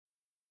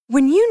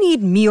When you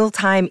need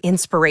mealtime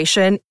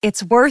inspiration,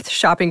 it's worth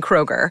shopping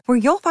Kroger, where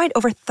you'll find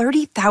over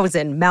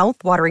 30,000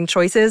 mouth-watering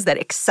choices that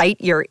excite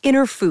your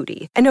inner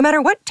foodie. And no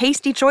matter what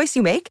tasty choice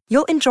you make,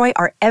 you'll enjoy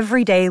our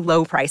everyday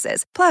low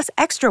prices, plus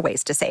extra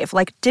ways to save,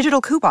 like digital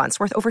coupons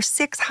worth over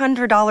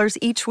 $600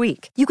 each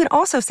week. You can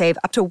also save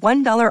up to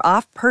 $1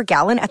 off per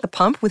gallon at the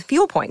pump with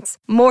fuel points.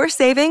 More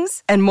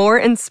savings and more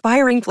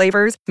inspiring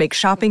flavors make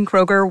shopping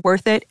Kroger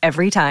worth it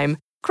every time.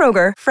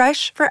 Kroger,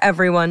 fresh for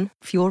everyone.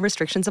 Fuel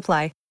restrictions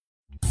apply.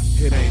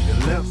 It ain't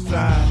the left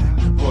side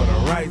or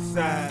the right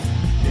side,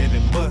 and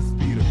it must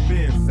be the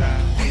fin side.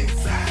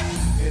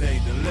 It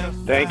ain't the left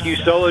side. Thank you,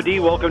 Solo D.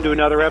 Welcome to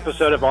another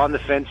episode of On the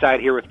Fin Side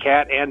here with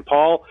Kat and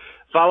Paul.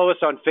 Follow us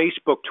on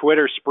Facebook,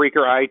 Twitter,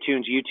 Spreaker,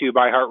 iTunes, YouTube,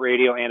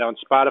 iHeartRadio, and on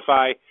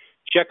Spotify.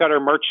 Check out our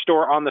merch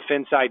store on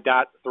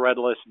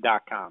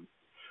thefinside.threadless.com.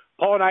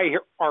 Paul and I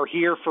are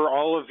here for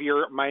all of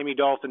your Miami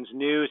Dolphins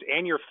news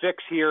and your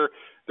fix here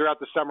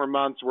throughout the summer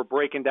months. We're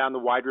breaking down the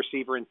wide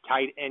receiver and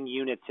tight end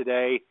unit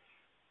today.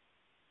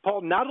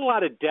 Paul, not a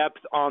lot of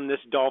depth on this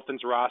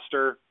Dolphins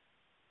roster,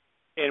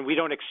 and we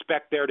don't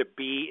expect there to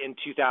be in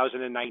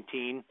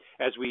 2019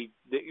 as we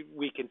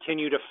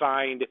continue to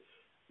find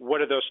what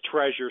are those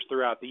treasures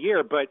throughout the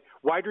year. But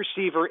wide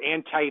receiver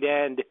and tight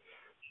end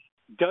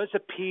does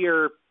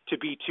appear to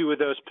be two of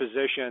those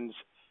positions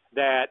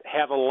that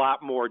have a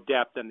lot more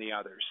depth than the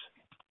others.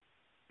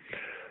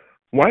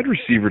 Wide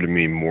receiver to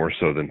me more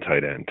so than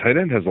tight end. Tight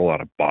end has a lot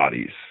of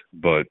bodies,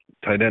 but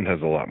tight end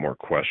has a lot more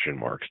question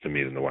marks to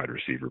me than the wide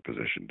receiver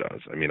position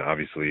does. I mean,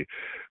 obviously,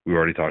 we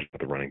already talked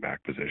about the running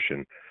back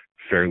position,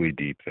 fairly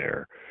deep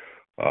there.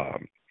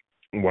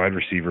 Wide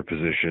receiver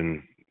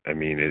position, I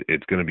mean,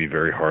 it's going to be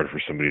very hard for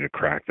somebody to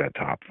crack that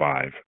top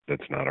five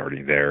that's not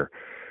already there.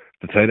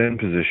 The tight end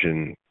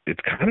position,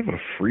 it's kind of a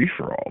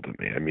free-for-all to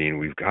me. I mean,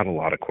 we've got a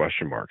lot of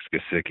question marks.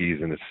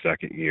 Gesicki's in his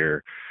second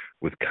year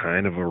with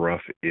kind of a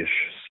rough-ish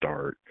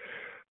start.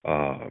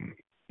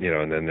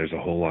 And then there's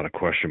a whole lot of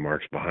question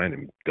marks behind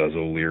him. Does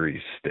O'Leary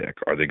stick?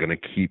 Are they going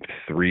to keep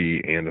three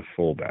and a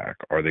fullback?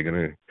 Are they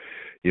going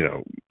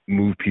to,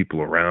 move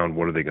people around?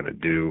 What are they going to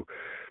do?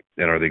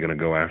 And are they going to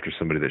go after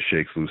somebody that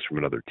shakes loose from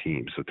another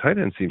team? So tight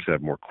end seems to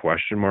have more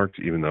question marks,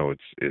 even though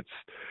it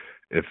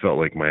felt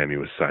like Miami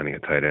was signing a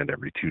tight end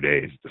every 2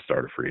 days at the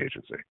start of free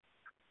agency.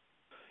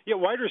 Yeah,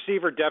 wide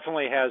receiver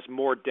definitely has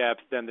more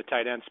depth than the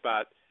tight end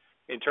spot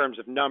in terms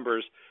of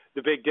numbers.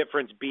 The big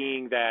difference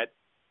being that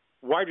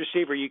wide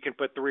receiver, you can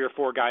put 3 or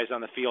 4 guys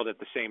on the field at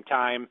the same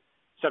time,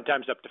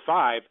 sometimes up to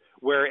 5,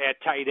 where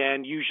at tight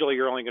end, usually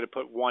you're only going to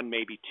put 1,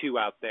 maybe 2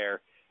 out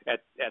there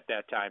at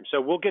that time.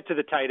 So we'll get to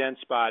the tight end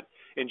spot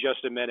in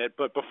just a minute.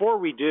 But before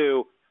we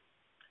do,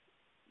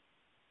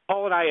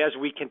 Paul and I, as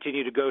we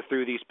continue to go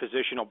through these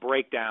positional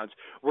breakdowns,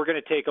 we're going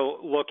to take a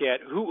look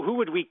at who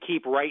would we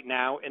keep right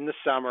now in the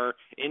summer,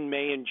 in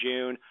May and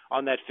June,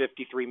 on that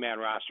 53-man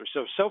roster.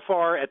 So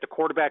far at the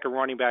quarterback and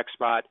running back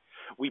spot,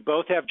 we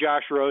both have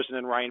Josh Rosen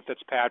and Ryan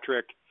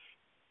Fitzpatrick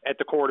at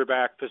the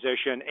quarterback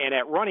position. And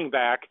at running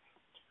back,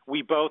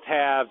 we both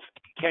have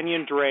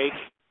Kenyon Drake,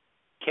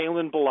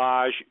 Kalen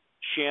Ballage,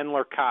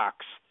 Chandler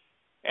Cox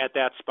at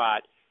that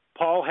spot.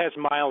 Paul has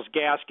Myles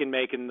Gaskin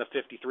making the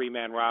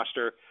 53-man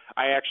roster.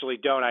 I actually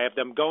don't. I have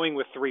them going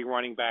with 3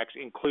 running backs,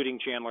 including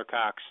Chandler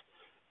Cox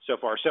so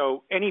far.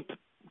 So any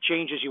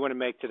changes you want to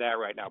make to that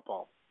right now,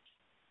 Paul?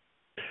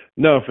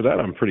 No, for that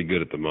I'm pretty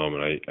good at the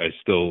moment. I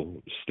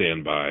still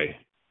stand by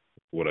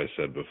what I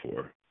said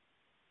before.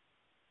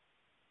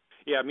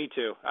 Yeah, me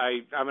too.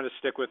 I'm going to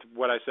stick with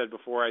what I said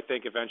before. I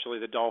think eventually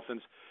the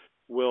Dolphins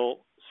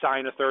will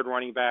sign a third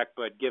running back,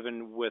 but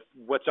given with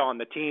what's on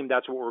the team,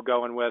 that's what we're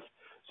going with.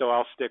 So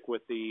I'll stick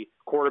with the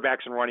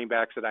quarterbacks and running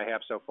backs that I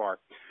have so far.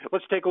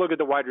 Let's take a look at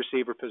the wide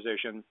receiver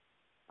position.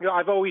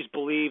 I've always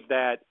believed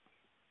that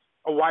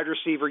a wide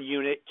receiver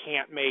unit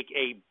can't make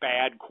a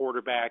bad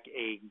quarterback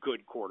a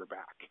good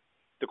quarterback.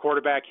 The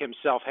quarterback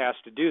himself has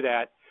to do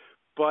that,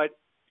 but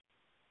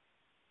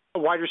a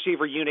wide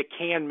receiver unit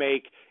can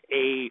make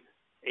a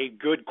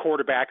good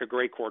quarterback a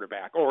great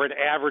quarterback, or an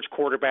average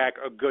quarterback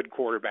a good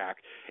quarterback.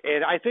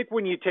 And I think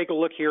when you take a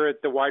look here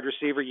at the wide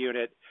receiver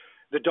unit,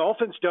 the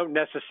Dolphins don't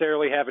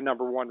necessarily have a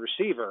number 1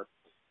 receiver.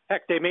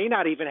 Heck, they may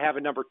not even have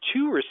a number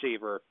 2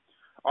 receiver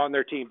on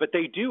their team, but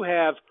they do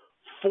have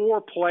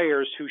 4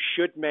 players who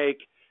should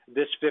make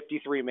this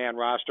 53-man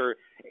roster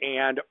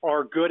and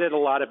are good at a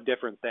lot of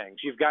different things.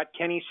 You've got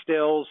Kenny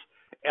Stills,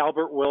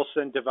 Albert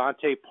Wilson,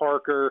 Devontae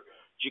Parker,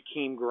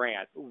 Jakeem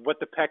Grant.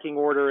 What the pecking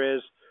order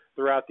is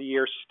throughout the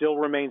year still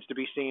remains to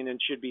be seen and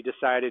should be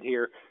decided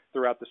here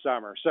throughout the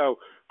summer. So,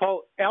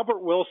 Paul,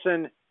 Albert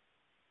Wilson,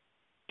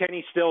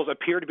 Kenny Stills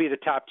appear to be the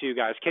top 2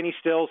 guys. Kenny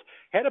Stills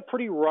had a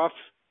pretty rough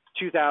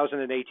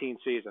 2018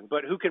 season,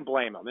 but who can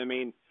blame him? I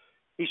mean,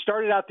 he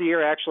started out the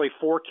year actually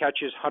 4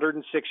 catches,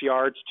 106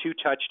 yards, 2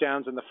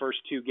 touchdowns in the first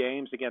 2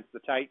 games against the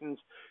Titans.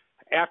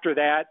 After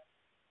that,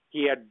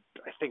 he had,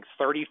 I think,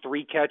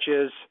 33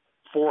 catches,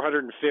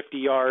 450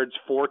 yards,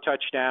 4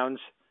 touchdowns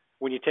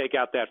when you take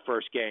out that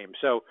first game.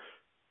 So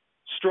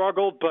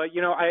struggled, but,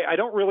 I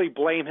don't really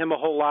blame him a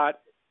whole lot.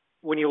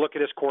 when you look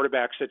at his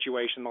quarterback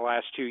situation the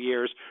last 2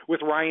 years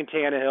with Ryan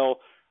Tannehill,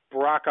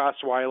 Brock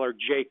Osweiler,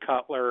 Jay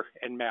Cutler,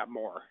 and Matt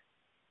Moore.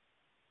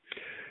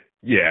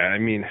 Yeah, I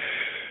mean,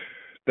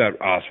 that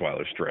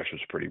Osweiler stretch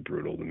was pretty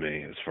brutal to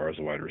me as far as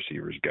the wide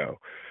receivers go.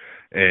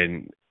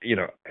 And, you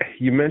know,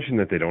 you mentioned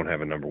that they don't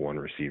have a number one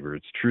receiver.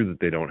 It's true that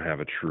they don't have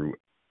a true,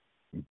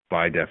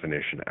 by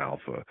definition,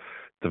 alpha.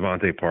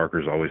 Devontae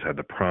Parker's always had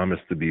the promise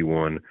to be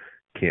one,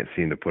 can't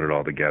seem to put it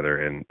all together.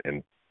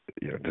 And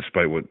you know,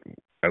 despite what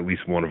at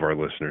least one of our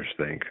listeners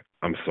think,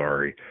 I'm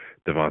sorry,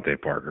 Devontae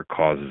Parker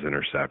causes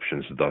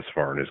interceptions thus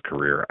far in his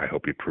career. I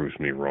hope he proves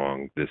me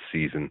wrong this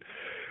season.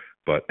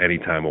 But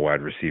anytime a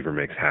wide receiver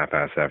makes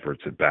half-ass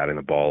efforts at batting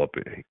the ball up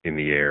in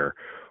the air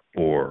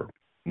or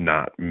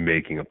not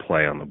making a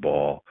play on the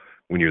ball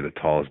when you're the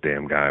tallest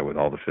damn guy with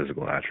all the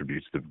physical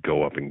attributes to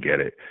go up and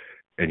get it,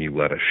 and you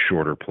let a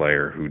shorter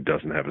player who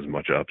doesn't have as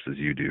much ups as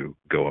you do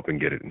go up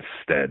and get it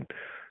instead,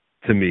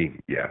 to me,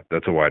 yeah,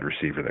 that's a wide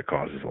receiver that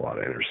causes a lot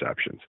of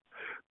interceptions.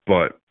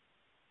 But,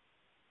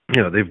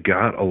 you know, they've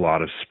got a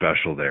lot of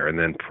special there. And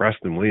then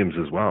Preston Williams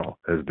as well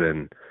has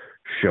been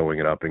showing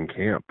it up in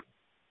camp,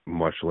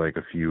 much like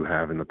a few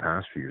have in the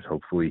past few years.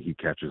 Hopefully he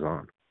catches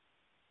on.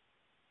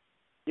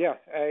 Yeah.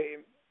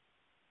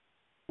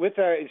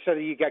 So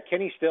you got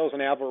Kenny Stills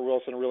and Albert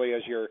Wilson really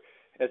as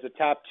the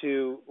top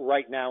two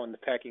right now in the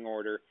pecking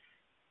order.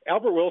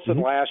 Albert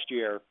Wilson last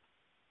year,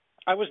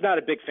 I was not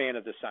a big fan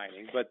of the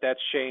signing, but that's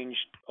changed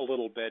a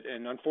little bit.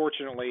 And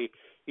unfortunately,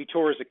 he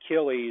tore his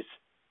Achilles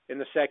in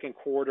the second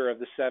quarter of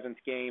the seventh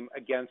game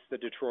against the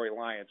Detroit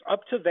Lions.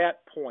 Up to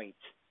that point,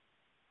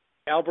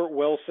 Albert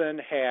Wilson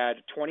had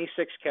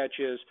 26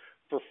 catches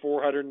for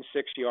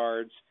 406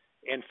 yards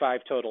and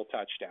 5 total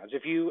touchdowns.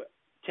 If you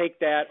take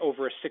that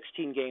over a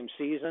 16-game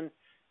season,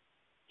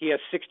 he has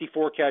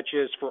 64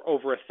 catches for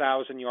over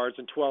 1,000 yards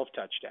and 12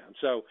 touchdowns.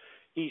 So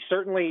he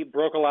certainly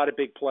broke a lot of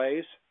big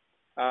plays.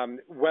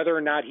 Whether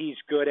or not he's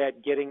good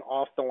at getting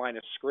off the line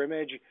of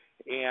scrimmage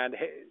and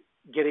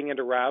getting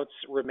into routes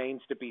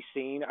remains to be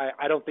seen.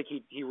 I don't think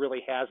he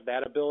really has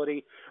that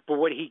ability. But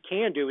what he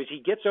can do is he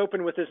gets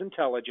open with his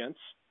intelligence.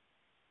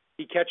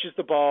 He catches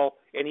the ball,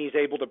 and he's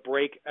able to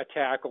break a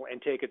tackle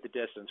and take it the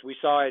distance. We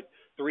saw it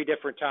 3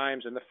 different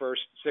times in the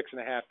first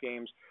 6.5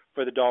 games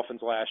for the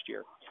Dolphins last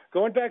year.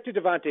 Going back to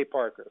Devontae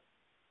Parker,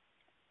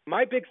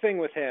 my big thing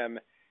with him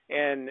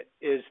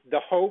is the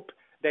hope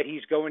that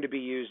he's going to be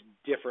used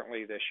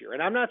differently this year.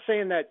 And I'm not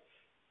saying that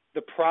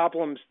the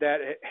problems that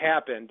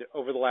happened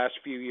over the last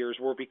few years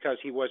were because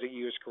he wasn't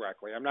used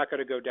correctly. I'm not going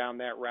to go down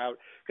that route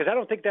because I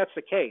don't think that's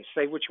the case.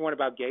 Say what you want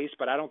about Gase,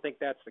 but I don't think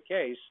that's the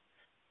case.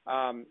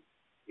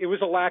 It was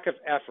a lack of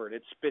effort.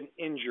 It's been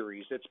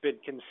injuries. It's been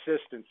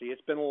consistency.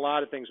 It's been a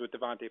lot of things with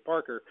Devontae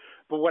Parker.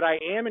 But what I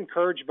am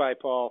encouraged by,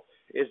 Paul,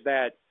 is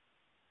that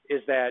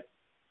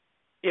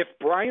if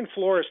Brian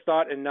Flores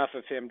thought enough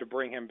of him to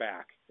bring him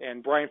back,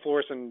 and Brian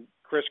Flores and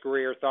Chris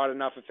Greer thought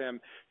enough of him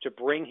to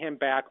bring him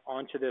back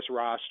onto this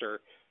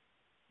roster,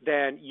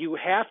 then you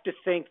have to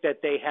think that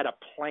they had a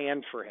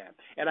plan for him.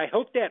 And I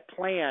hope that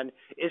plan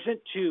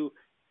isn't to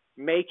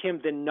make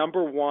him the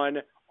number one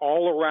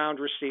all-around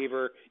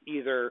receiver,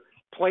 either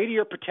play to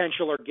your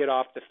potential or get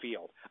off the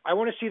field. I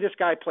want to see this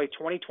guy play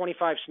 20,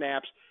 25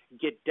 snaps,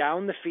 get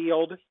down the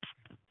field,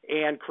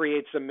 and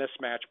create some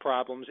mismatch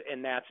problems,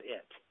 and that's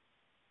it.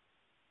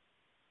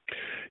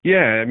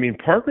 Yeah, I mean,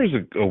 Parker's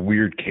a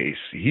weird case.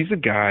 He's a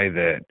guy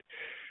that,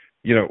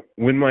 you know,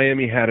 when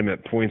Miami had him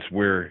at points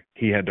where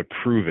he had to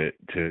prove it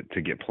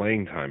to get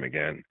playing time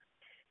again,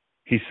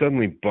 he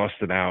suddenly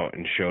busted out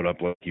and showed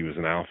up like he was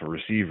an alpha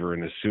receiver,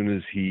 and as soon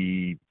as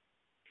he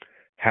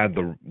had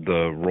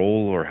the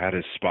role or had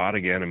his spot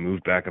again and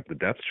moved back up the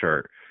depth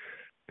chart,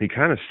 he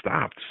kind of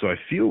stopped. So I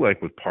feel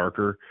like with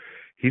Parker,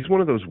 he's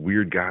one of those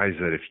weird guys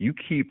that if you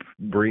keep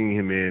bringing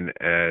him in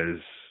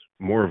as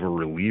more of a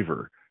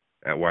reliever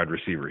at wide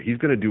receiver, he's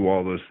going to do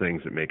all those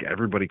things that make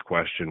everybody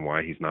question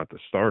why he's not the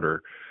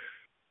starter.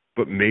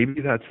 But maybe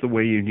that's the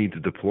way you need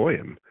to deploy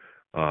him.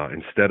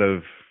 Instead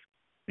of,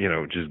 you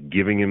know, just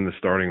giving him the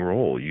starting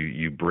role,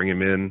 you bring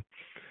him in,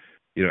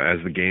 you know,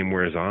 as the game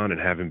wears on and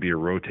have him be a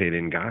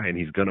rotating guy, and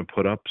he's going to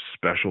put up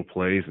special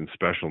plays and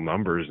special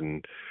numbers,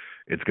 and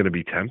it's going to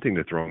be tempting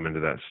to throw him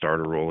into that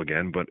starter role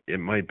again, but it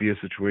might be a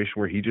situation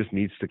where he just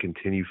needs to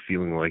continue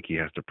feeling like he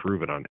has to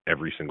prove it on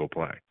every single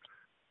play.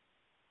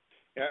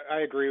 Yeah, I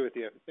agree with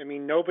you. I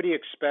mean, nobody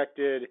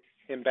expected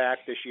him back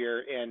this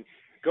year, and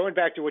going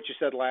back to what you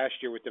said last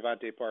year with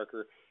Devontae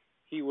Parker,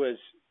 he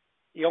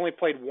only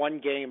played one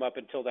game up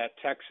until that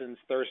Texans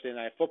Thursday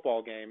Night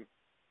Football game,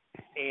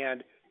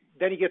 and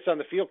then he gets on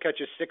the field,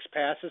 catches 6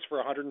 passes for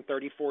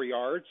 134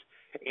 yards,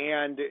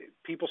 and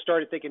people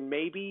started thinking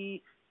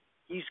maybe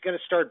he's going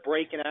to start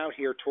breaking out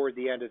here toward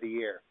the end of the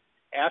year.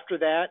 After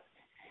that,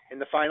 in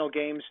the final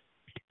games,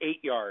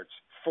 8 yards,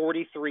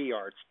 43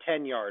 yards,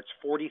 10 yards,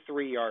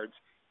 43 yards,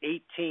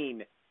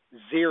 18,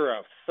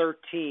 0,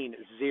 13,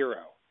 0.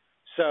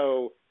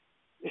 So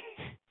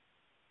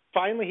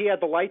finally he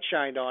had the light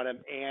shined on him,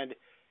 and,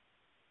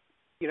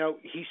 you know,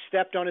 he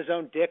stepped on his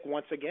own dick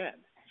once again.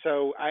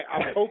 So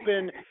I'm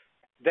hoping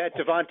that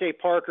Devontae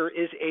Parker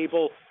is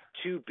able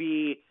to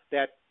be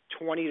that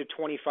 20 to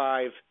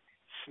 25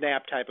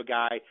 snap type of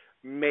guy,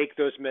 make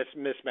those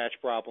mismatch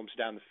problems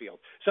down the field.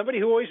 Somebody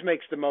who always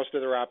makes the most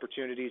of their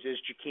opportunities is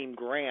Jakeem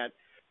Grant.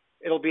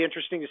 It'll be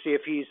interesting to see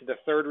if he's the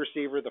third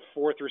receiver, the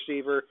fourth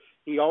receiver.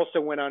 He also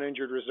went on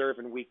injured reserve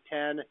in Week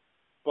 10.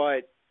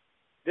 But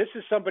this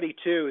is somebody,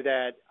 too,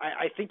 that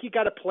I think you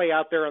got to play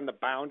out there on the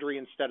boundary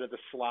instead of the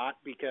slot,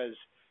 because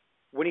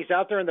when he's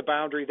out there in the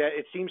boundary, that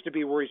it seems to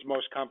be where he's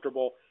most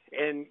comfortable.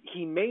 And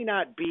he may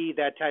not be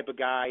that type of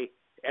guy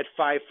at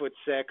 5'6"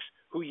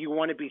 who you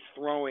want to be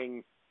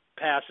throwing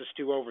passes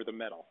to over the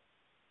middle.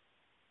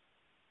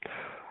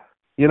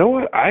 You know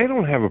what? I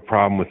don't have a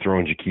problem with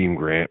throwing Jakeem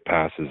Grant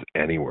passes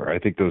anywhere. I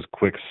think those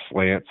quick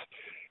slants,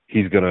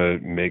 he's going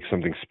to make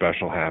something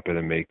special happen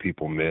and make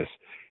people miss.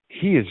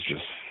 He is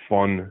just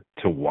fun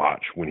to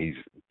watch when he's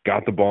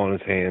got the ball in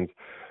his hands,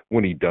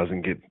 when he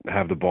doesn't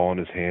have the ball in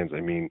his hands.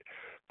 I mean,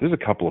 there's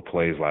a couple of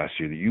plays last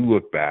year that you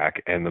look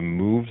back and the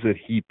moves that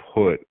he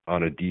put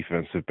on a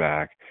defensive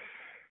back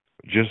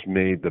just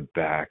made the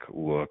back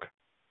look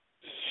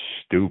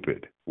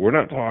stupid. We're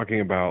not talking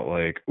about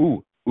like,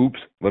 oops,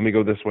 let me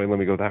go this way, let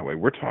me go that way.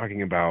 We're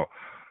talking about,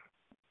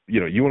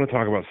 you want to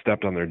talk about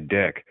stepped on their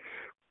dick.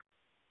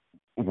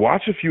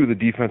 Watch a few of the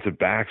defensive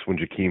backs when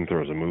Jakeem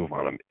throws a move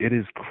on them. It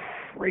is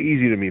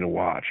crazy to me to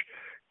watch.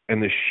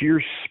 And the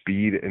sheer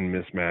speed and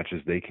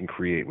mismatches they can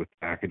create with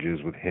packages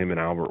with him and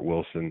Albert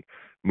Wilson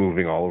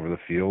moving all over the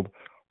field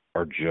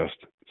are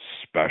just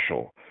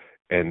special.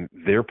 And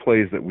they're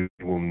plays that we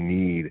will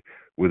need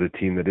with a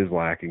team that is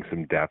lacking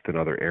some depth in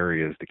other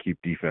areas to keep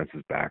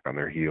defenses back on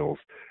their heels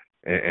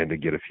and to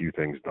get a few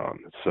things done.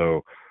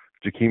 So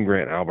Jakeem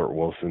Grant and Albert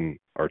Wilson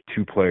are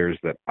two players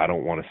that I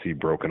don't want to see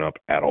broken up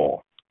at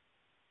all.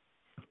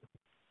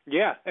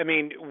 Yeah, I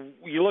mean,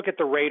 you look at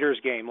the Raiders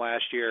game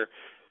last year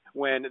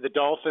when the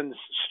Dolphins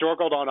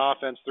struggled on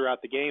offense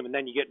throughout the game, and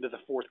then you get into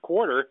the fourth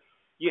quarter,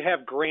 you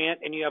have Grant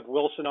and you have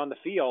Wilson on the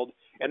field,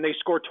 and they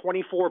score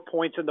 24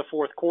 points in the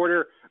fourth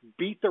quarter,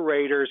 beat the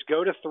Raiders,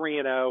 go to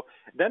 3-0.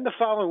 Then the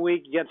following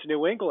week against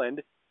New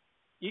England,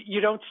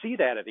 you don't see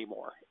that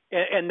anymore.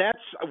 And that's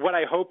what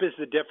I hope is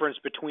the difference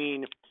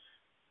between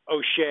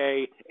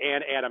O'Shea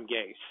and Adam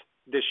Gase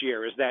this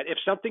year, is that if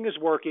something is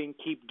working,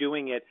 keep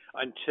doing it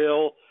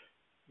until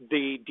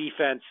the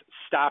defense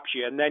stops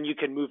you, and then you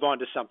can move on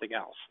to something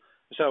else.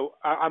 So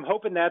I'm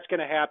hoping that's going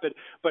to happen.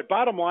 But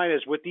bottom line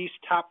is, with these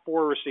top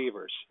four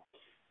receivers,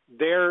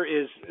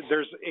 there's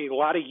a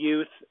lot of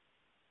youth.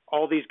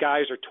 All these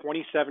guys are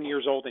 27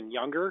 years old and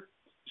younger.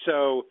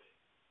 So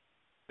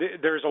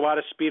there's a lot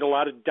of speed, a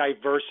lot of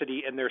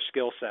diversity in their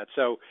skill set.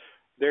 So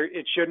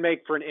it should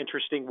make for an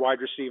interesting wide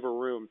receiver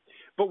room.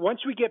 But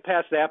once we get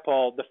past that,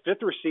 Paul, the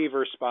fifth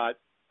receiver spot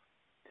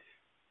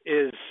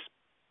is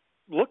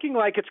looking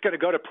like it's going to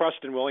go to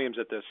Preston Williams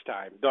at this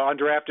time, the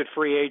undrafted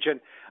free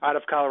agent out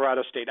of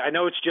Colorado State. I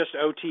know it's just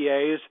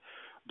OTAs,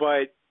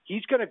 but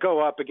he's going to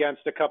go up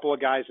against a couple of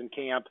guys in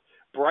camp: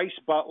 Bryce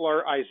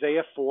Butler,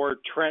 Isaiah Ford,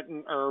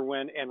 Trenton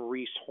Irwin, and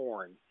Reese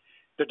Horn.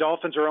 The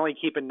Dolphins are only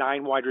keeping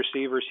 9 wide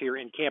receivers here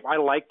in camp. I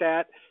like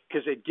that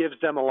because it gives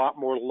them a lot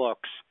more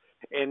looks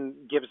and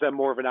gives them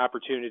more of an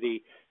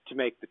opportunity to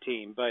make the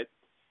team. But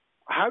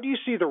how do you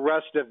see the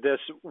rest of this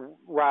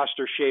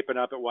roster shaping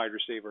up at wide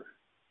receiver?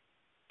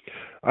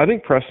 I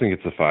think Preston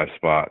gets a 5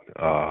 spot,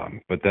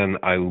 but then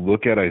I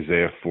look at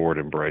Isaiah Ford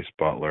and Bryce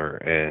Butler,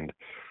 and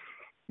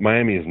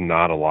Miami is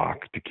not a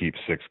lock to keep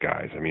 6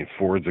 guys. I mean,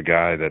 Ford's a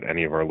guy that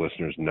any of our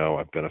listeners know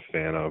I've been a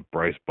fan of.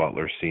 Bryce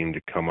Butler seemed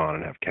to come on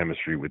and have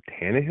chemistry with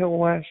Tannehill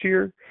last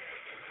year,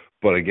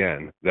 but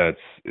again, that's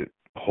a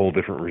whole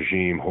different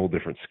regime, whole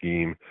different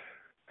scheme.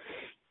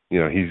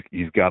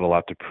 He's got a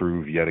lot to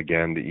prove yet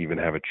again to even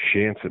have a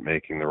chance at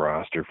making the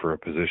roster for a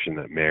position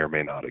that may or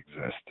may not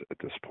exist at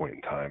this point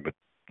in time. But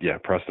yeah,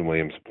 Preston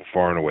Williams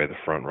far and away the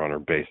front runner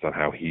based on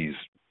how he's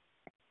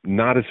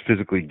not as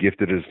physically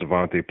gifted as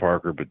Devontae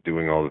Parker, but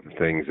doing all of the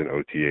things in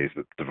OTAs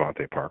that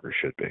Devontae Parker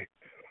should be.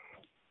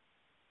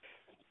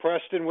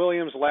 Preston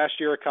Williams last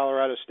year at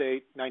Colorado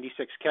State,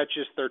 96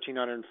 catches,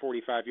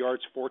 1,345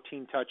 yards,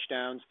 14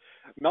 touchdowns.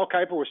 Mel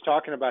Kiper was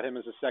talking about him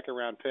as a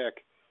second-round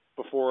pick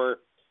before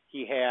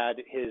he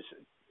had his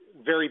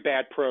very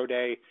bad pro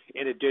day,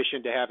 in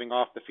addition to having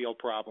off-the-field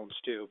problems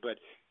too. But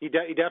he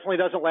definitely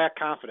doesn't lack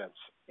confidence,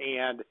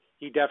 and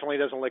he definitely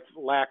doesn't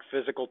lack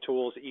physical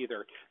tools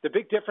either. The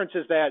big difference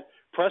is that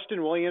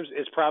Preston Williams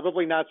is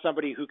probably not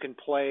somebody who can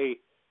play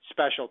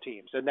special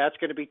teams, and that's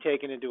going to be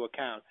taken into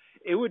account.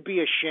 It would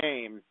be a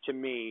shame to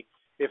me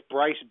if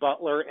Bryce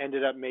Butler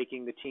ended up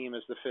making the team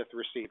as the 5th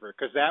receiver,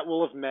 because that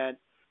will have meant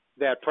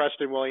that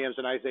Preston Williams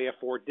and Isaiah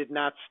Ford did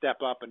not step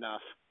up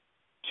enough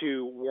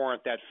to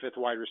warrant that 5th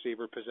wide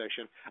receiver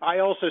position. I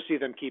also see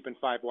them keeping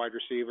 5 wide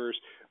receivers,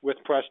 with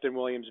Preston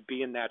Williams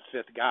being that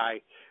 5th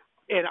guy.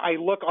 And I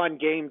look on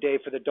game day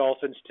for the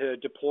Dolphins to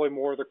deploy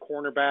more of the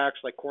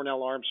cornerbacks like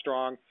Cornell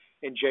Armstrong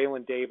and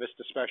Jalen Davis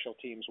to special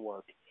teams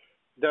work.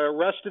 The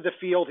rest of the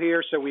field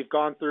here, so we've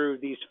gone through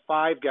these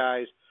 5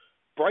 guys.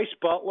 Bryce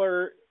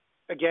Butler,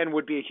 again,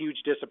 would be a huge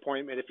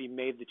disappointment if he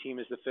made the team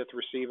as the fifth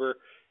receiver.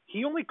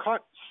 He only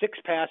caught 6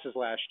 passes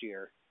last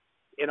year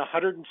in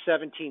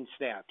 117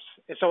 snaps.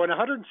 And so in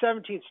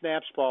 117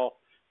 snaps, Paul,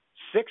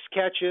 6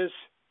 catches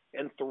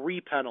and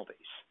 3 penalties.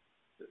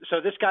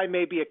 So this guy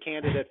may be a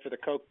candidate for the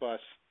Coke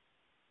bus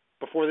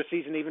before the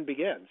season even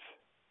begins.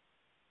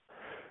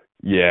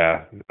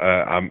 Yeah,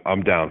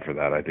 I'm down for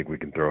that. I think we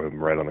can throw him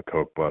right on the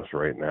Coke bus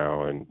right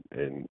now, and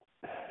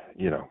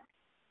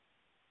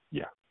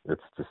yeah,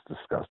 it's just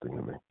disgusting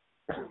to me.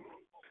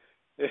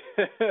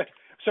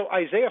 So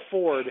Isaiah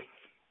Ford,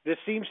 this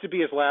seems to be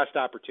his last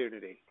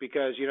opportunity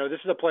because, this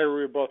is a player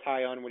we were both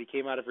high on when he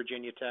came out of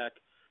Virginia Tech.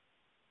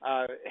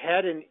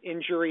 Had an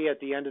injury at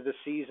the end of the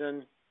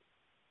season,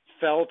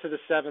 fell to the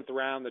 7th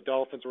round. The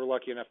Dolphins were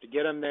lucky enough to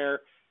get him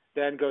there.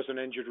 Then goes on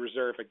injured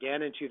reserve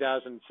again in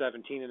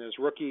 2017 in his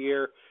rookie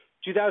year.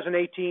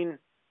 2018,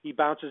 he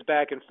bounces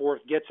back and forth,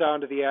 gets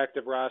onto the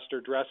active roster,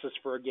 dresses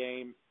for a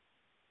game.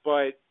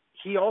 But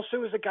he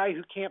also is a guy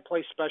who can't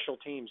play special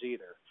teams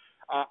either.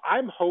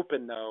 I'm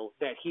hoping, though,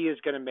 that he is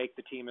going to make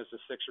the team as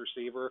a 6th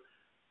receiver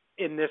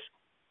in this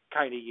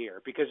kind of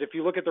year. Because if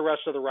you look at the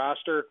rest of the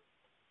roster,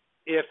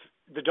 if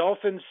the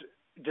Dolphins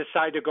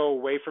decide to go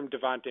away from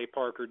Devontae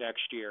Parker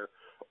next year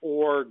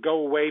or go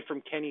away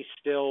from Kenny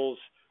Stills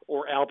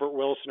or Albert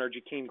Wilson or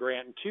Jakeem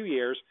Grant in 2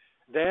 years,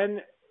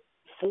 then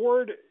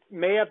Ford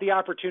may have the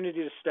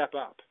opportunity to step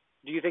up.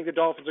 Do you think the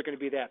Dolphins are going to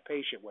be that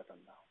patient with him,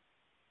 though?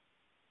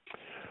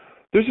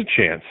 There's a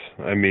chance.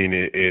 I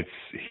mean,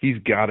 he's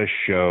got to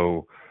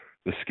show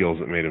the skills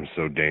that made him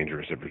so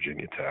dangerous at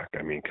Virginia Tech.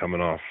 I mean, coming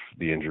off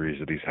the injuries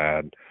that he's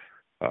had,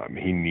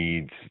 he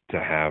needs to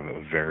have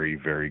a very,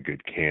 very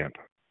good camp.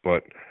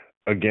 But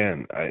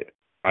again,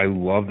 I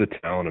love the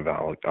talent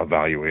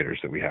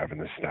evaluators that we have in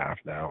the staff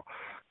now,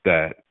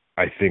 that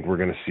I think we're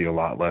going to see a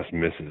lot less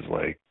misses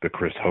like the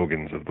Chris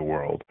Hogans of the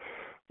world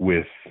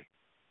with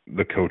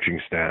the coaching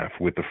staff,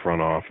 with the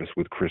front office,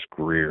 with Chris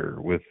Greer,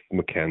 with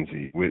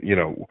McKenzie, with,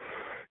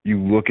 you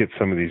look at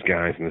some of these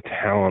guys and the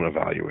talent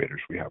evaluators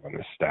we have on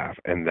this staff,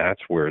 and that's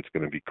where it's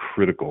going to be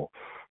critical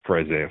for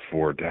Isaiah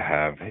Ford to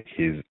have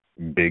his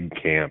big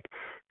camp,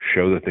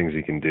 show the things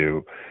he can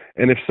do.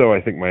 And if so,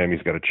 I think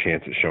Miami's got a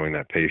chance at showing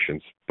that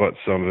patience, but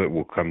some of it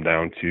will come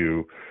down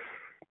to,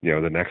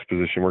 the next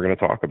position we're going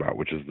to talk about,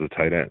 which is the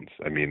tight ends.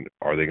 I mean,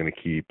 are they going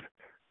to keep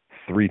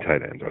 3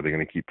 tight ends? Are they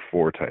going to keep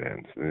 4 tight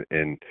ends?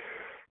 And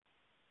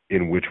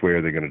in which way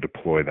are they going to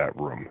deploy that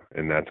room?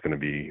 And that's going to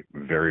be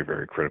very,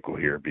 very critical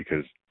here,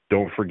 because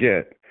don't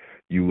forget,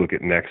 you look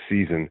at next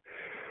season,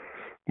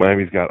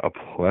 Miami's got a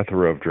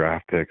plethora of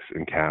draft picks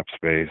and cap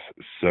space.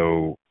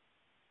 So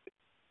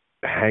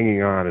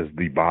hanging on as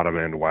the bottom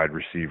end wide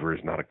receiver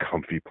is not a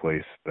comfy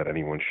place that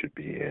anyone should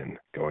be in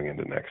going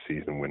into next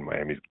season when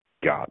Miami's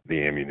got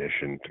the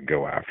ammunition to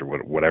go after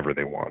whatever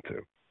they want to.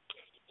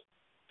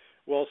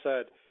 Well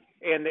said.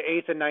 And the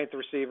 8th and 9th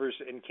receivers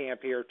in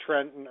camp here,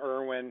 Trenton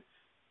Irwin,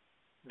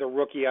 the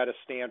rookie out of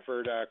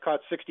Stanford,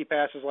 caught 60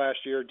 passes last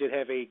year, did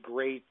have a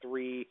grade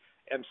 3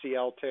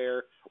 MCL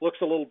tear. Looks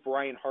a little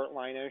Brian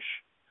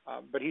Hartline-ish,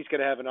 but he's going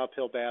to have an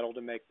uphill battle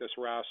to make this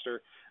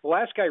roster. The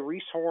last guy,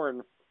 Reese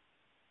Horn,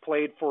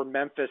 played for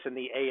Memphis in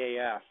the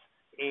AAF.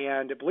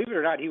 And believe it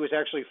or not, he was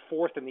actually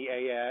 4th in the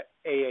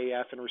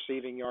AAF in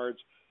receiving yards,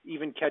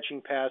 even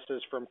catching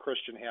passes from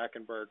Christian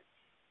Hackenberg.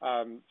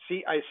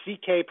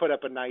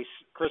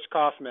 Chris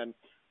Kaufman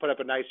put up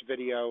a nice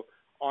video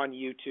on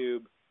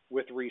YouTube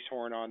with Reese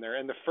Horn on there.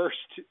 And the first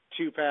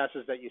 2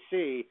 passes that you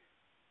see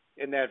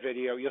in that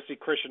video, you'll see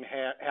Christian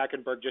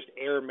Hackenberg just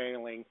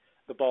airmailing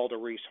the ball to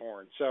Reese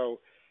Horn. So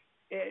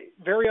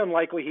very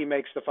unlikely he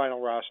makes the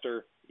final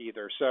roster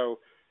either. So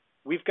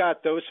we've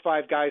got those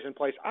 5 guys in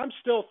place. I'm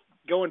still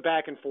going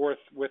back and forth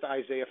with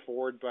Isaiah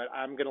Ford, but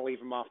I'm going to leave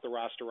him off the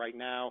roster right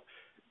now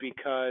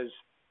because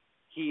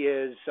he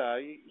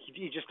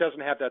just doesn't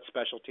have that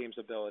special teams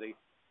ability.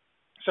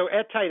 So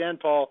at tight end,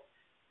 Paul,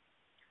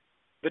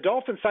 the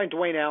Dolphins signed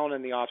Dwayne Allen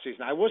in the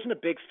offseason. I wasn't a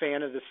big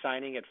fan of the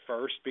signing at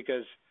first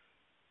because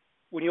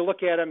when you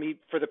look at him, he,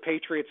 for the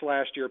Patriots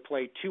last year,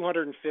 played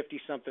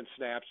 250-something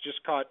snaps,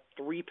 just caught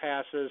 3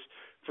 passes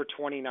for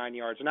 29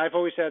 yards. And I've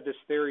always had this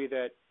theory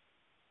that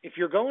if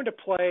you're going to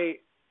play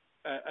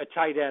a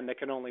tight end that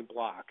can only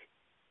block,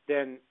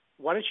 then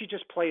why don't you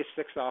just play a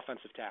 6th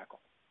offensive tackle?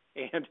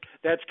 And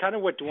that's kind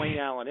of what Dwayne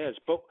Allen is.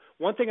 But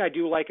one thing I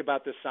do like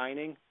about this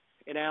signing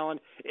in Allen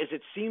is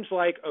it seems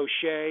like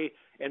O'Shea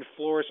and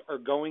Flores are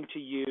going to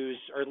use,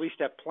 or at least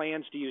have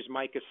plans to use,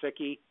 Mike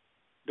Gesicki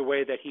the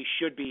way that he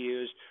should be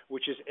used,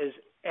 which is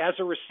as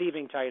a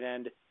receiving tight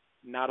end,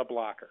 not a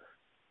blocker.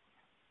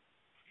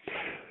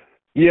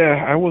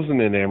 Yeah, I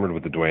wasn't enamored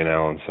with the Dwayne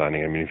Allen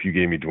signing. I mean, if you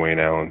gave me Dwayne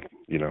Allen,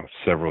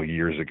 several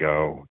years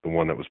ago, the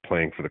one that was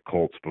playing for the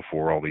Colts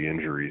before all the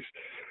injuries,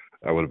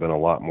 I would have been a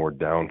lot more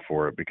down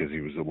for it because he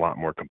was a lot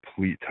more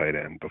complete tight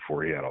end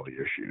before he had all the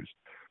issues.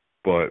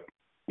 But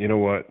you know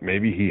what?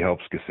 Maybe he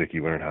helps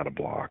Gesicki learn how to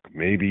block.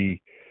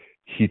 Maybe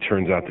he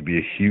turns out to be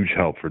a huge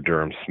help for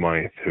Durham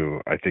Smythe,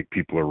 who I think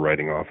people are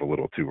writing off a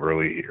little too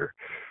early here.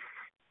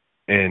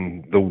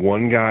 And the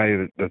one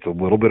guy that's a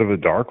little bit of a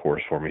dark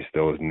horse for me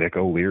still is Nick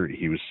O'Leary.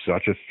 He was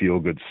such a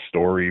feel-good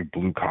story,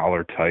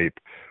 blue-collar type.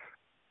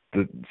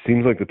 That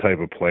seems like the type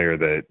of player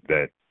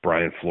that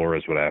Brian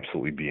Flores would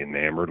absolutely be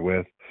enamored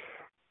with.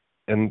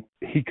 And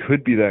he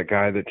could be that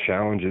guy that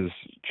challenges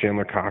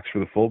Chandler Cox for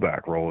the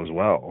fullback role as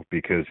well,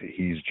 because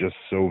he's just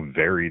so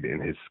varied in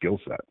his skill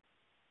set.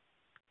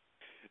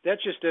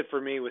 That's just it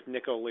for me with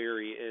Nick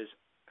O'Leary is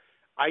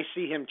I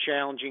see him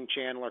challenging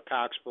Chandler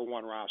Cox for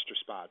one roster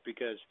spot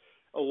because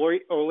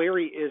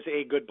O'Leary is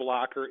a good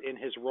blocker in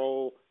his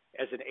role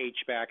as an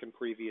H-back in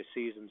previous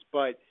seasons,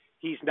 but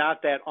he's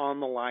not that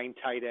on-the-line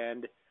tight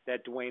end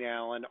that Dwayne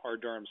Allen or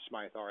Durham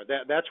Smythe are.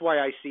 That's why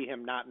I see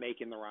him not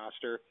making the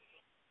roster.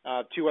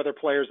 Two other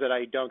players that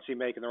I don't see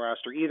making the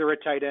roster, either a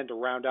tight end to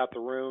round out the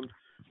room,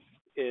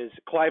 is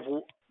Clive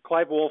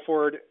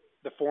Wolford,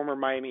 the former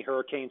Miami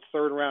Hurricanes,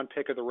 third-round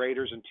pick of the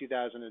Raiders in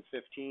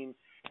 2015.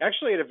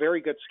 Actually had a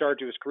very good start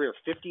to his career,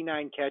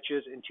 59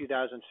 catches in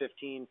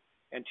 2015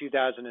 and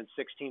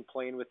 2016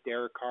 playing with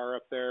Derek Carr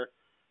up there,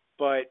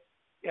 but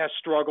has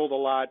struggled a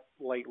lot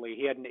lately.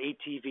 He had an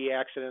ATV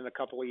accident a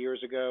couple of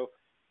years ago,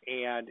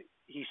 and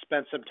he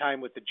spent some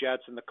time with the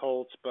Jets and the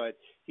Colts, but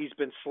he's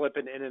been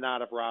slipping in and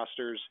out of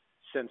rosters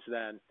since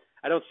then.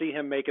 I don't see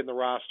him making the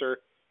roster.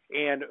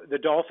 And the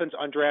Dolphins'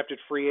 undrafted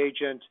free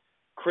agent,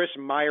 Chris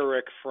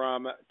Myrick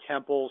from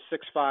Temple,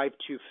 6'5",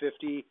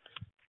 250,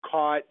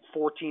 caught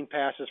 14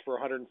 passes for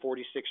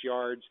 146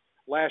 yards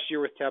last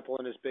year with Temple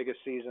in his biggest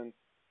season.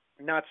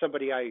 Not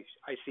somebody I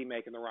see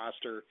making the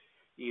roster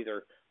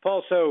either.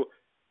 Paul, so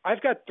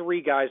I've got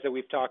three guys that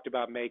we've talked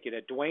about making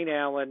it: Dwayne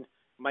Allen,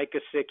 Mike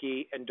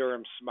Gesicki, and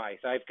Durham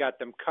Smythe. I've got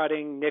them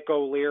cutting Nick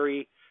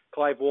O'Leary,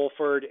 Clive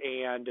Wolford,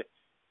 and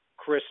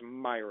Chris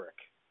Myrick.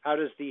 How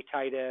does the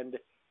tight end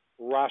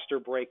roster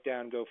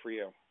breakdown go for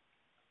you?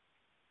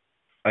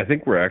 I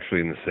think we're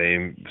actually in the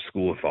same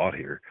school of thought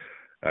here.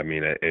 I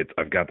mean,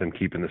 I've got them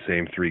keeping the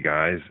same three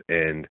guys,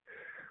 and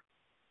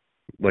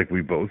like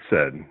we both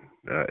said,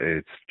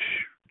 it's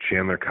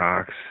Chandler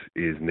Cox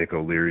is Nick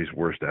O'Leary's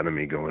worst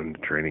enemy going into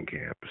training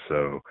camp.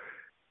 So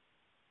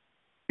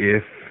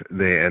if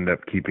they end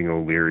up keeping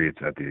O'Leary,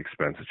 it's at the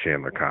expense of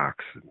Chandler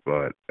Cox.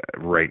 But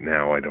right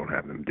now, I don't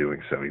have them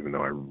doing so, even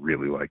though I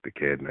really like the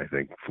kid, and I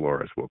think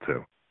Flores will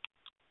too.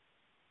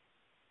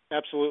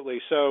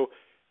 Absolutely. So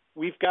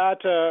we've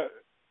got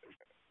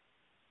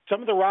some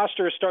of the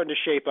roster is starting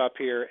to shape up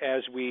here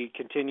as we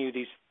continue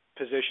these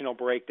positional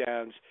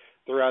breakdowns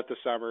throughout the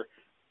summer.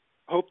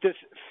 Hope this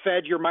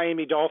fed your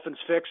Miami Dolphins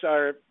fix,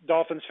 our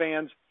Dolphins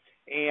fans,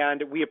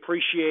 and we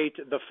appreciate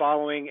the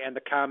following and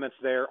the comments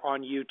there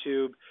on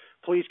YouTube.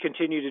 Please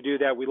continue to do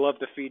that. We love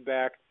the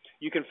feedback.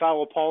 You can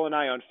follow Paul and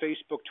I on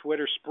Facebook,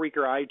 Twitter,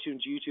 Spreaker,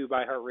 iTunes, YouTube,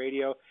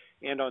 iHeartRadio,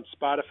 and on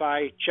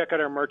Spotify. Check out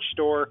our merch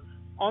store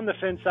on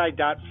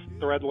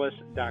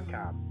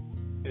thefinside.threadless.com.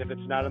 And if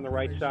it's not on the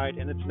right side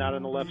and it's not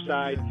on the left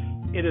side,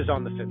 it is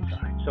on the fin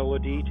side. Solo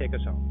D, take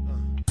us home.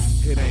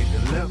 It ain't the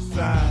left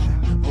side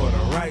or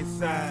the right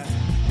side,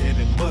 and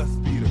it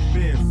must be the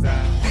fin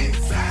side.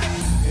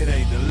 It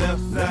ain't the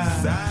left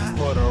side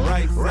or the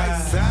right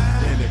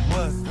side, and it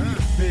must be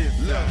the fin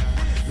side.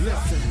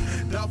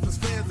 Listen, Dolphins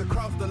fans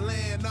across the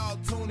land all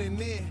tuning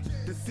in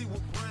to see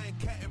what Brian,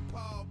 Cat, and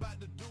Paul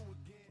about to do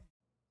again.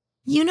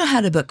 You know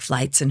how to book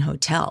flights and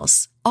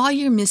hotels. All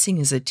you're missing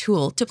is a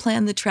tool to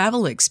plan the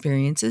travel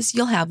experiences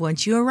you'll have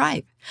once you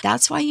arrive.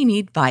 That's why you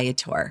need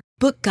Viator.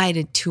 Book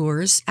guided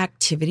tours,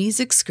 activities,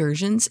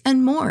 excursions,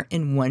 and more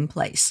in one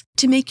place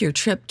to make your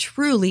trip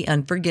truly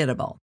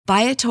unforgettable.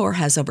 Viator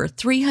has over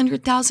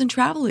 300,000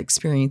 travel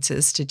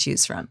experiences to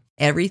choose from.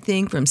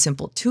 Everything from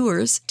simple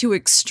tours to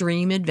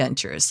extreme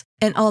adventures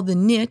and all the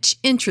niche,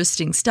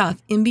 interesting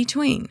stuff in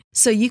between.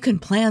 So you can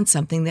plan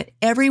something that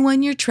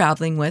everyone you're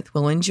traveling with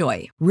will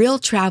enjoy. Real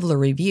traveler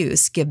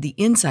reviews give the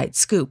inside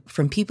scoop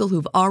from people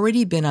who've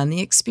already been on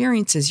the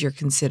experiences you're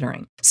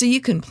considering. So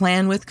you can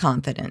plan with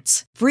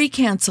confidence. Free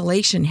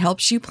cancellation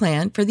helps you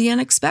plan for the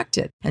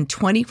unexpected. And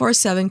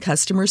 24/7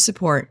 customer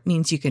support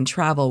means you can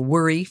travel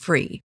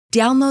worry-free.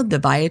 Download the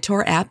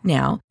Viator app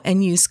now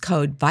and use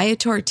code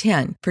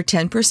Viator10 for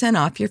 10%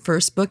 off your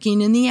first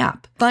booking in the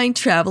app. Find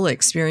travel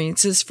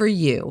experiences for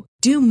you.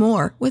 Do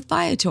more with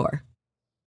Viator.